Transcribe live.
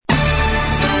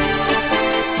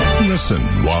Listen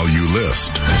while you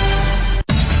list.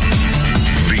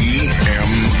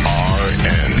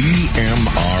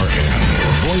 BMRN.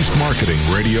 Voice Marketing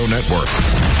Radio Network.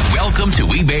 Welcome to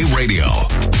eBay Radio,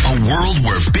 a world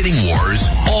where bidding wars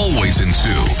always ensue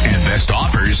and best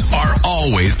offers are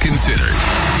always considered.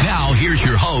 Now here's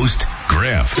your host,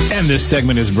 Griff. And this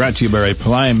segment is brought to you by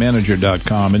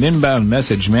ReplyManager.com, an inbound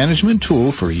message management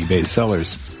tool for eBay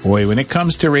sellers. Boy, when it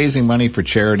comes to raising money for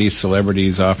charities,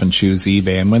 celebrities often choose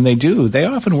eBay, and when they do, they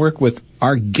often work with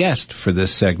our guest for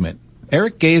this segment.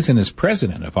 Eric Gazin is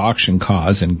president of Auction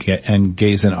Cause and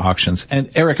Gazin Auctions. And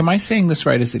Eric, am I saying this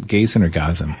right? Is it Gazin or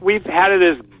Gazin? We've had it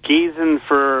as Gazin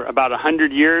for about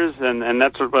 100 years, and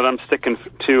that's what I'm sticking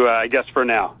to, I guess, for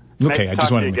now. Okay, nice I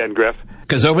just want to again, Griff.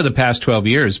 Because over the past 12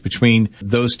 years, between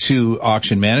those two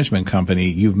auction management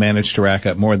company, you've managed to rack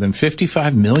up more than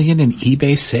 $55 million in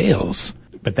eBay sales.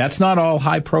 But that's not all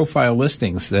high-profile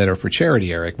listings that are for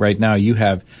charity, Eric. Right now, you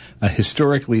have a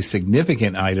historically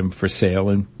significant item for sale.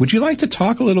 And would you like to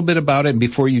talk a little bit about it? And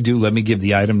before you do, let me give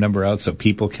the item number out so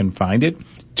people can find it.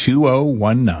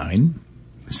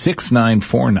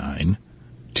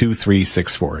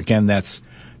 2019-6949-2364. Again, that's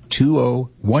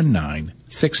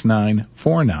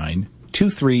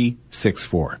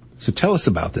 2019-6949-2364. So tell us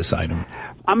about this item.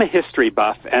 I'm a history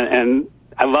buff, and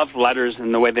I love letters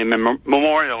and the way they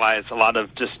memorialize a lot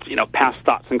of just, past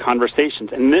thoughts and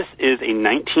conversations. And this is a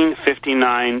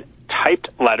 1959 typed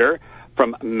letter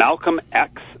from Malcolm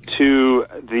X to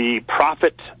the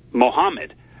Prophet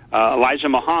Muhammad, Elijah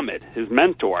Muhammad, his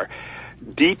mentor,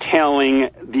 detailing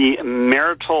the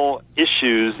marital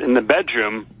issues in the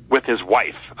bedroom with his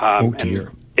wife. Oh,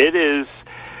 dear. And it is,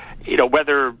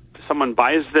 whether someone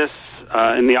buys this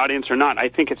in the audience or not, I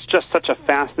think it's just such a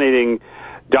fascinating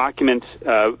document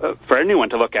for anyone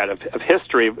to look at of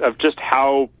history, of just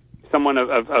how someone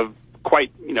of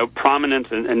quite prominence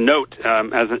and note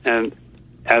as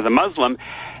a Muslim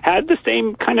had the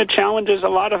same kind of challenges a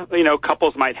lot of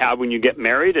couples might have when you get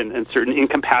married, and certain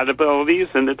incompatibilities,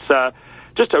 and it's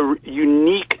just a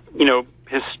unique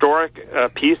historic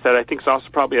piece that I think is also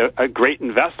probably a great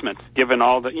investment given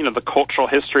all the the cultural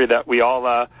history that we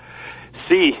all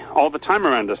see all the time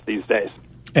around us these days.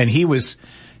 And he was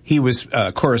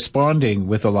corresponding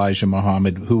with Elijah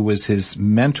Muhammad, who was his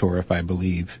mentor, if I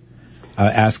believe,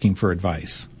 asking for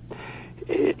advice.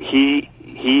 He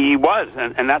was,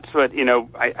 and that's what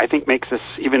I think makes this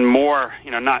even more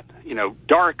not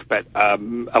dark, but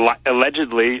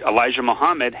allegedly Elijah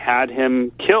Muhammad had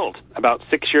him killed about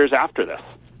 6 years after this.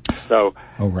 So,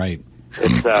 oh right,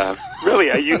 it's really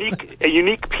a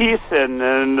unique piece,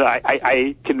 and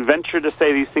I can venture to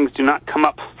say these things do not come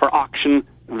up for auction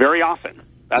very often.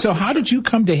 So how did you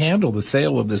come to handle the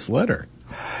sale of this letter?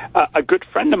 A good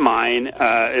friend of mine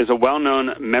is a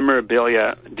well-known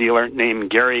memorabilia dealer named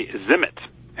Gary Zimmett,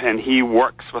 and he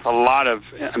works with a lot of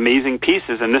amazing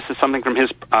pieces, and this is something from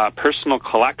his personal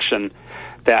collection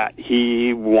that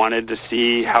he wanted to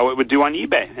see how it would do on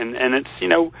eBay. And it's,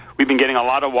 we've been getting a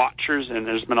lot of watchers, and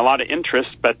there's been a lot of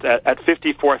interest, but at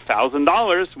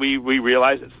 $54,000, we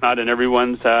realize it's not in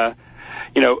everyone's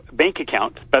bank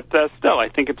account. But still, I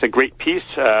think it's a great piece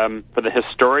for the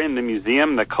historian, the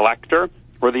museum, the collector,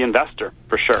 or the investor,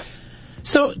 for sure.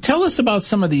 So tell us about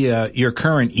some of the your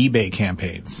current eBay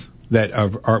campaigns that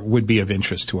would be of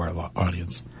interest to our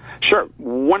audience. Sure.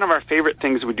 One of our favorite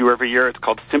things we do every year, it's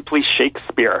called Simply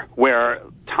Shakespeare, where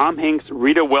Tom Hanks,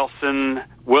 Rita Wilson,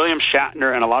 William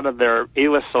Shatner, and a lot of their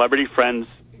A-list celebrity friends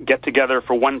get together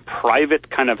for one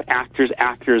private kind of actors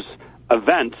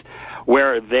event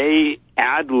where they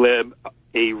ad-lib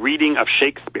a reading of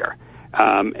Shakespeare.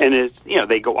 And it's,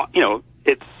 they go,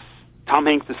 it's, Tom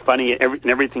Hanks is funny in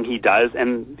everything he does,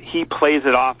 and he plays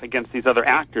it off against these other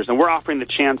actors. And we're offering the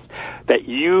chance that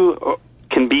you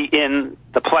can be in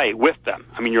the play with them.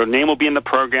 I mean, your name will be in the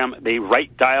program. They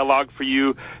write dialogue for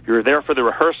you. You're there for the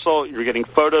rehearsal. You're getting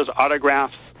photos,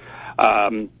 autographs.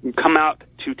 You come out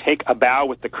to take a bow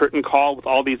with the curtain call with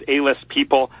all these A-list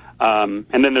people, and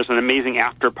then there's an amazing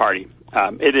after party.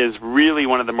 It is really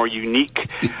one of the more unique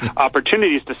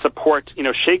opportunities to support,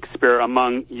 Shakespeare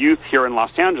among youth here in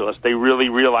Los Angeles. They really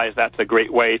realize that's a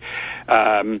great way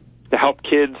to help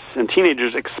kids and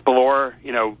teenagers explore,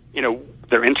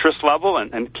 their interest level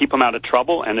and keep them out of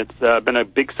trouble. And it's been a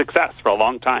big success for a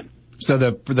long time. So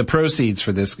the proceeds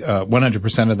for this,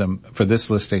 100% of them for this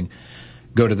listing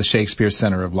go to the Shakespeare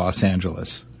Center of Los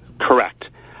Angeles. Correct.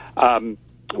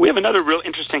 We have another real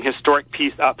interesting historic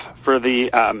piece up for the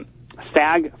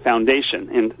SAG Foundation,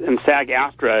 and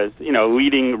SAG-AFTRA is,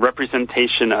 leading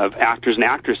representation of actors and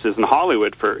actresses in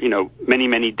Hollywood for, many,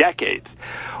 many decades.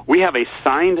 We have a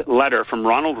signed letter from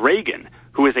Ronald Reagan,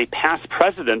 who is a past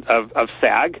president of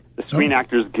SAG, the Screen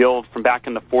Actors Guild, from back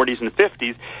in the 40s and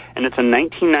 50s, and it's a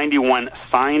 1991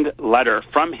 signed letter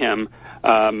from him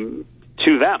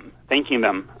to them, thanking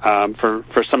them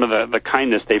for some of the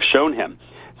kindness they've shown him.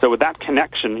 So with that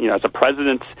connection, as a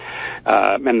president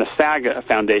and the SAG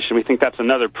Foundation, we think that's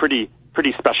another pretty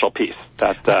special piece.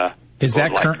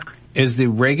 Is the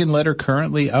Reagan letter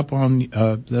currently up on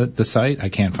the site? I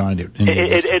can't find it.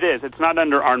 It is. It's not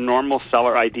under our normal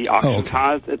seller ID auction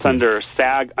cause. It's under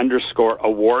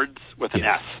SAG_awards with an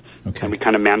S. Okay. And we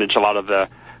kind of manage a lot of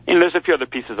there's a few other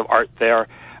pieces of art there.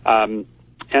 And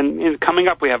coming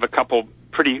up, we have a couple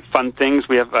pretty fun things.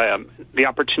 We have the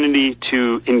opportunity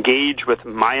to engage with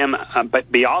Mayim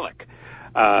Bialik.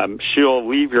 She'll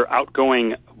leave your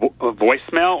outgoing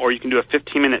voicemail, or you can do a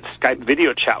 15-minute Skype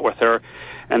video chat with her,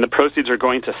 and the proceeds are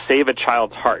going to Save a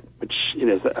Child's Heart, which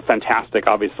is a fantastic,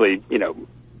 obviously,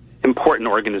 important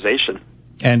organization.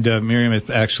 And Miriam is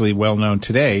actually well known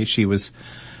today. She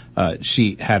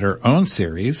had her own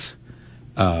series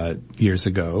years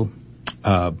ago,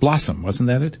 Blossom, wasn't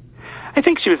that it? I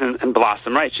think she was in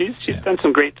Blossom, right? She's done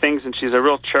some great things, and she's a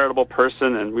real charitable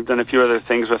person, and we've done a few other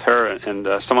things with her, and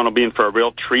someone will be in for a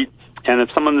real treat. And if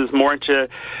someone is more into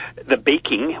the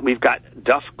baking, we've got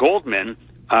Duff Goldman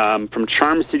from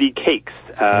Charm City Cakes.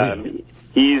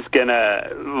 He's going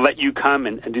to let you come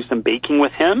and do some baking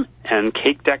with him and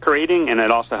cake decorating, and it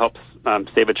also helps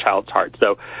save a child's heart.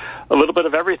 So a little bit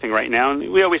of everything right now. And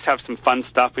we always have some fun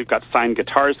stuff. We've got signed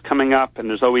guitars coming up, and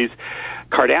there's always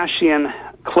Kardashian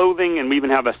clothing, and we even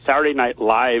have a Saturday Night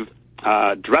Live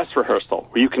dress rehearsal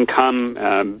where you can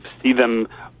come see them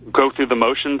go through the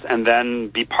motions and then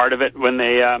be part of it when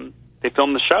they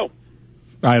film the show.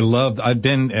 I've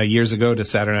been years ago to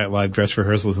Saturday Night Live dress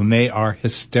rehearsals, and they are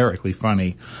hysterically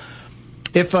funny.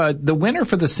 If the winner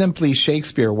for the Simply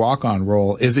Shakespeare walk-on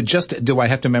role, is it just, do I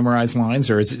have to memorize lines,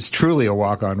 or is it truly a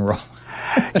walk-on role?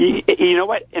 You know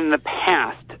what? In the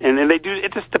past, and they do,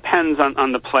 it just depends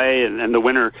on the play and the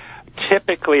winner.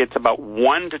 Typically, it's about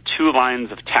 1 to 2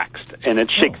 lines of text, and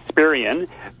it's Shakespearean,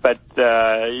 but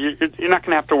you're not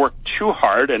going to have to work too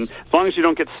hard, and as long as you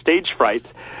don't get stage fright,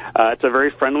 it's a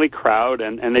very friendly crowd,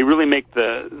 and they really make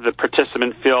the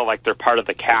participant feel like they're part of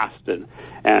the cast, and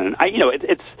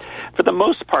it's for the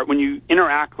most part, when you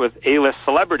interact with A-list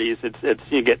celebrities, it's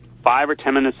you get 5 or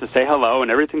 10 minutes to say hello, and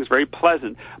everything's very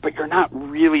pleasant, but you're not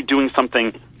really doing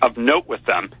something of note with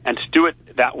them. And to do it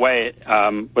that way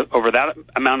over that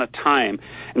amount of time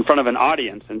in front of an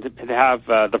audience, and to have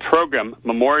the program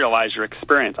memorialize your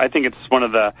experience, I think it's one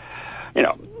of the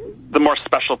more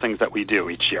special things that we do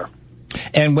each year.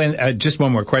 And when just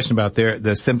one more question about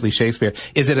the Simply Shakespeare,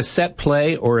 is it a set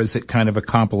play, or is it kind of a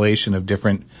compilation of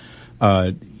different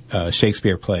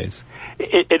Shakespeare plays?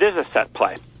 It is a set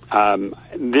play.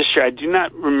 This year, I do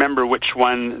not remember which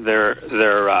one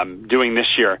they're doing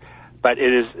this year, but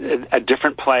it is a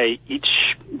different play each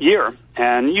year,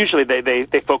 and usually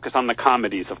they focus on the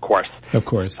comedies, of course. Of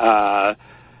course.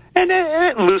 And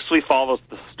it loosely follows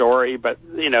the story, but,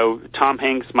 Tom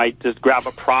Hanks might just grab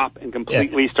a prop and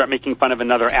completely start making fun of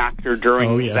another actor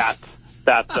during that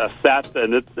set,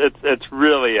 and it's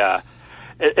really,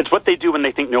 it's what they do when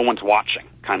they think no one's watching,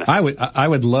 kind of. I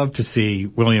would love to see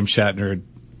William Shatner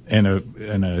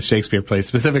in a Shakespeare play,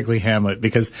 specifically Hamlet,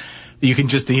 because you can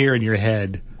just hear in your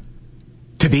head,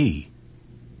 to be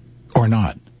or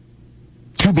not.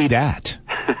 To be that.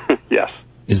 Yes.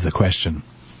 Is the question.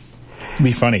 It'd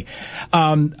be funny.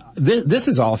 This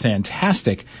is all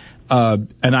fantastic.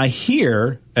 And I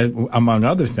hear, among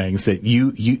other things, that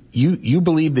you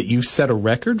believe that you set a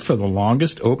record for the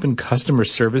longest open customer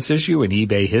service issue in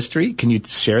eBay history. Can you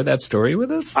share that story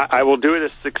with us? I will do it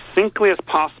as succinctly as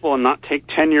possible and not take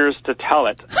 10 years to tell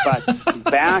it. But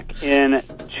back in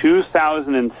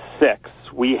 2006,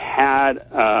 we had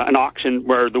an auction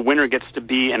where the winner gets to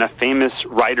be in a famous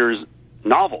writer's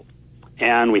novel.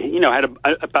 And we, had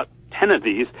about 10 of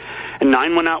these, and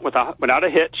 9 went out without a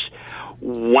hitch.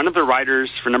 One of the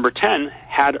writers for number 10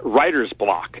 had writer's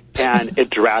block, and it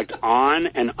dragged on,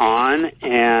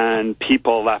 and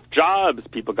people left jobs,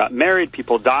 people got married,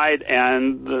 people died,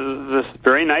 and this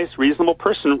very nice, reasonable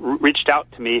person reached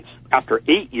out to me after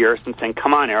 8 years and saying,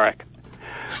 come on, Eric,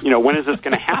 when is this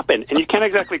going to happen? And you can't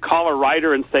exactly call a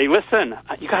writer and say, listen,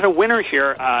 you got a winner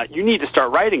here. You need to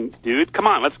start writing, dude. Come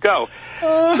on, let's go.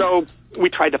 So we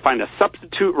tried to find a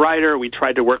substitute writer. We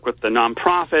tried to work with the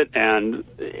nonprofit, and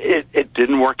it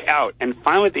didn't work out. And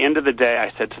finally, at the end of the day,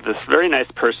 I said to this very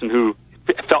nice person who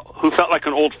felt like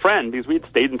an old friend, because we had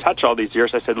stayed in touch all these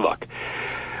years, I said, look,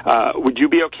 would you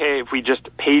be okay if we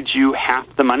just paid you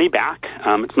half the money back?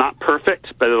 It's not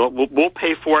perfect, but we'll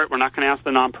pay for it. We're not going to ask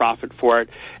the nonprofit for it.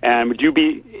 And would you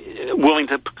be willing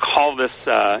to call this,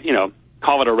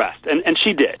 call it a rest? And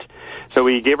she did. So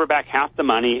we gave her back half the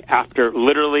money after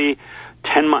literally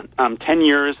 10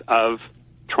 years of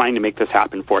trying to make this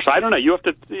happen for. So I don't know. You have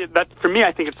to. That for me,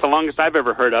 I think it's the longest I've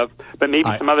ever heard of. But maybe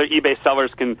some other eBay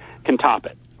sellers can top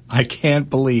it. I can't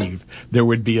believe there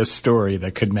would be a story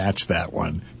that could match that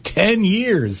one. 10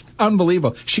 years,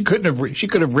 unbelievable. She could have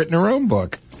written her own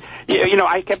book. Yeah,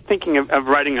 I kept thinking of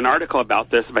writing an article about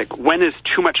this, like when is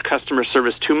too much customer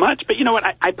service too much? But you know what?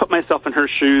 I put myself in her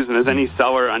shoes, and as any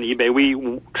seller on eBay,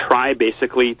 we try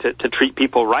basically to treat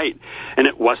people right. And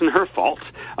it wasn't her fault.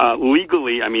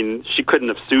 Legally, I mean, she couldn't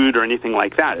have sued or anything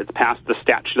like that. It's past the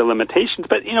statute of limitations.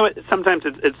 But sometimes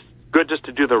it's good just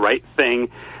to do the right thing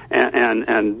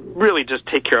and really just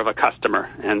take care of a customer.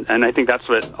 And I think that's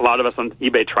what a lot of us on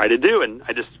eBay try to do. And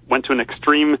I just went to an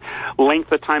extreme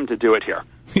length of time to do it here.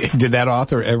 Did that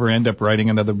author ever end up writing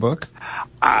another book?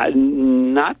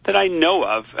 Not that I know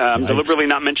of. Deliberately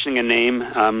not mentioning a name.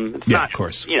 Of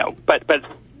course. But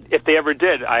if they ever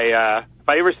did, if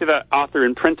I ever see that author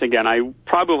in print again, I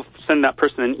probably will send that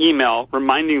person an email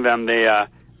reminding them they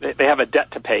have a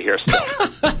debt to pay here still.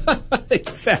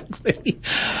 Exactly.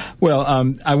 Well,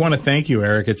 I want to thank you,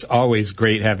 Eric. It's always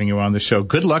great having you on the show.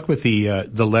 Good luck with the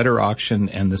letter auction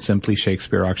and the Simply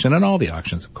Shakespeare auction and all the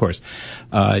auctions, of course.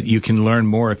 You can learn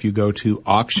more if you go to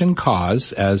Auction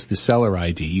Cause as the seller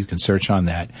ID. You can search on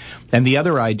that. And the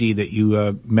other ID that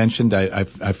you mentioned,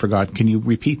 I forgot. Can you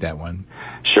repeat that one?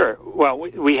 Sure. Well,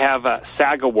 we have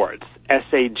SAG Awards,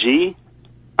 SAG_AWARDS.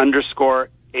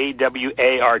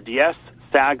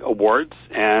 SAG Awards,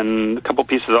 and a couple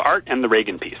pieces of art, and the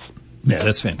Reagan piece. Yeah,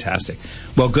 that's fantastic.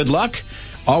 Well, good luck.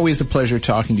 Always a pleasure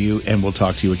talking to you, and we'll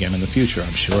talk to you again in the future,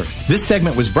 I'm sure. This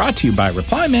segment was brought to you by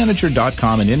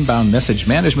ReplyManager.com, an inbound message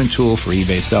management tool for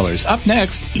eBay sellers. Up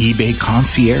next, eBay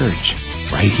Concierge,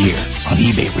 right here on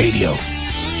eBay Radio.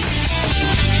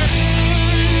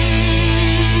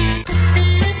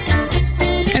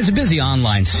 As a busy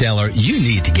online seller, you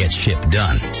need to get ship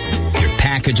done. Your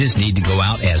packages need to go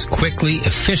out as quickly,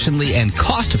 efficiently, and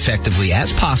cost-effectively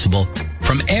as possible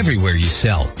from everywhere you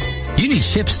sell. You need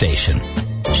ShipStation.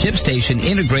 ShipStation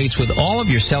integrates with all of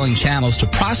your selling channels to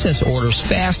process orders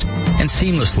fast and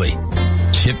seamlessly.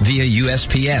 Ship via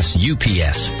USPS,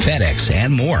 UPS, FedEx,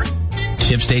 and more.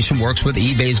 ShipStation works with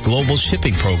eBay's global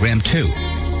shipping program too.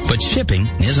 But shipping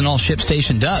isn't all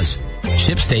ShipStation does.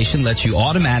 ShipStation lets you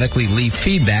automatically leave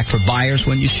feedback for buyers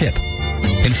when you ship.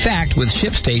 In fact, with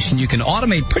ShipStation, you can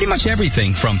automate pretty much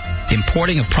everything from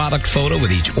importing a product photo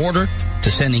with each order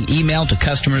to sending email to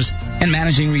customers and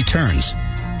managing returns.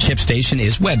 ShipStation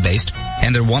is web-based,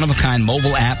 and their one-of-a-kind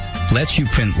mobile app lets you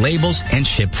print labels and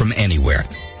ship from anywhere.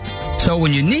 So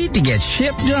when you need to get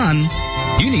ship done,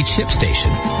 you need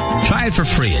ShipStation. Try it for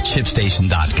free at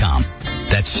ShipStation.com.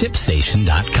 That's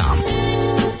ShipStation.com.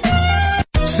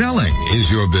 Selling is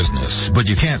your business, but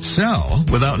you can't sell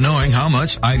without knowing how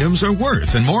much items are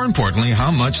worth, and more importantly, how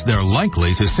much they're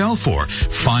likely to sell for.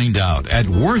 Find out at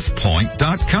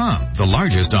worthpoint.com, the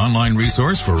largest online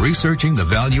resource for researching the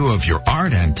value of your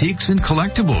art, antiques, and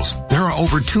collectibles. There are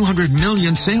over 200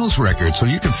 million sales records, so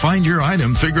you can find your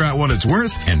item, figure out what it's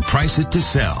worth, and price it to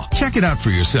sell. Check it out for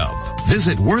yourself.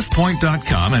 Visit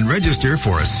worthpoint.com and register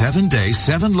for a 7-day,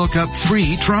 7-lookup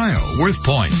free trial.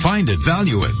 WorthPoint. Find it,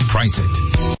 value it, price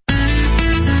it.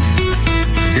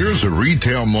 Here's a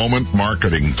retail moment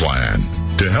marketing plan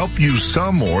to help you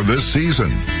sell more this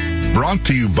season. Brought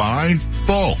to you by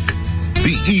Bulk,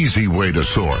 the easy way to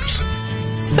source.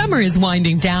 Summer is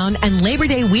winding down and Labor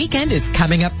Day weekend is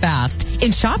coming up fast.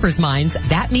 In shoppers' minds,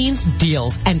 that means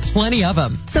deals and plenty of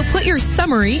them. So put your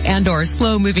summary and or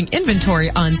slow-moving inventory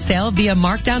on sale via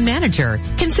Markdown Manager.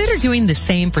 Consider doing the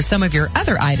same for some of your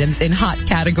other items in hot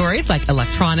categories like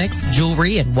electronics,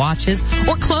 jewelry, and watches,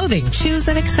 or clothing, shoes,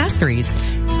 and accessories.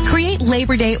 Create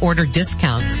Labor Day order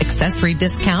discounts, accessory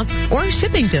discounts, or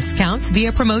shipping discounts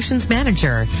via Promotions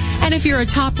Manager. And if you're a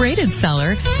top-rated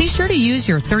seller, be sure to use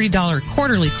your $30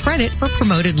 quarterly credit for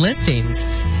promoted listings.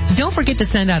 Don't forget to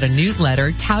send out a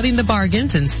newsletter touting the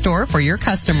bargains in store for your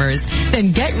customers.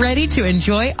 Then get ready to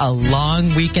enjoy a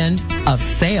long weekend of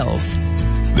sales.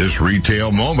 This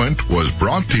retail moment was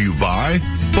brought to you by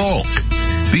Bulk,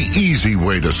 the easy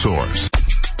way to source.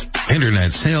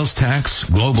 Internet sales tax,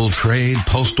 global trade,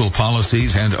 postal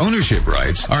policies, and ownership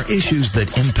rights are issues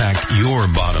that impact your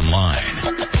bottom line.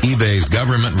 eBay's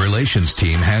government relations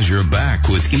team has your back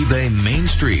with eBay Main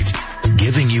Street,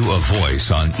 giving you a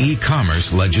voice on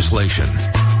e-commerce legislation.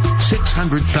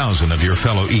 600,000 of your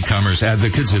fellow e-commerce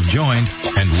advocates have joined,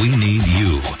 and we need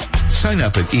you. Sign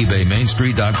up at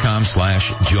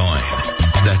ebaymainstreet.com/join.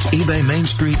 That's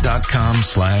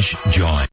ebaymainstreet.com/join.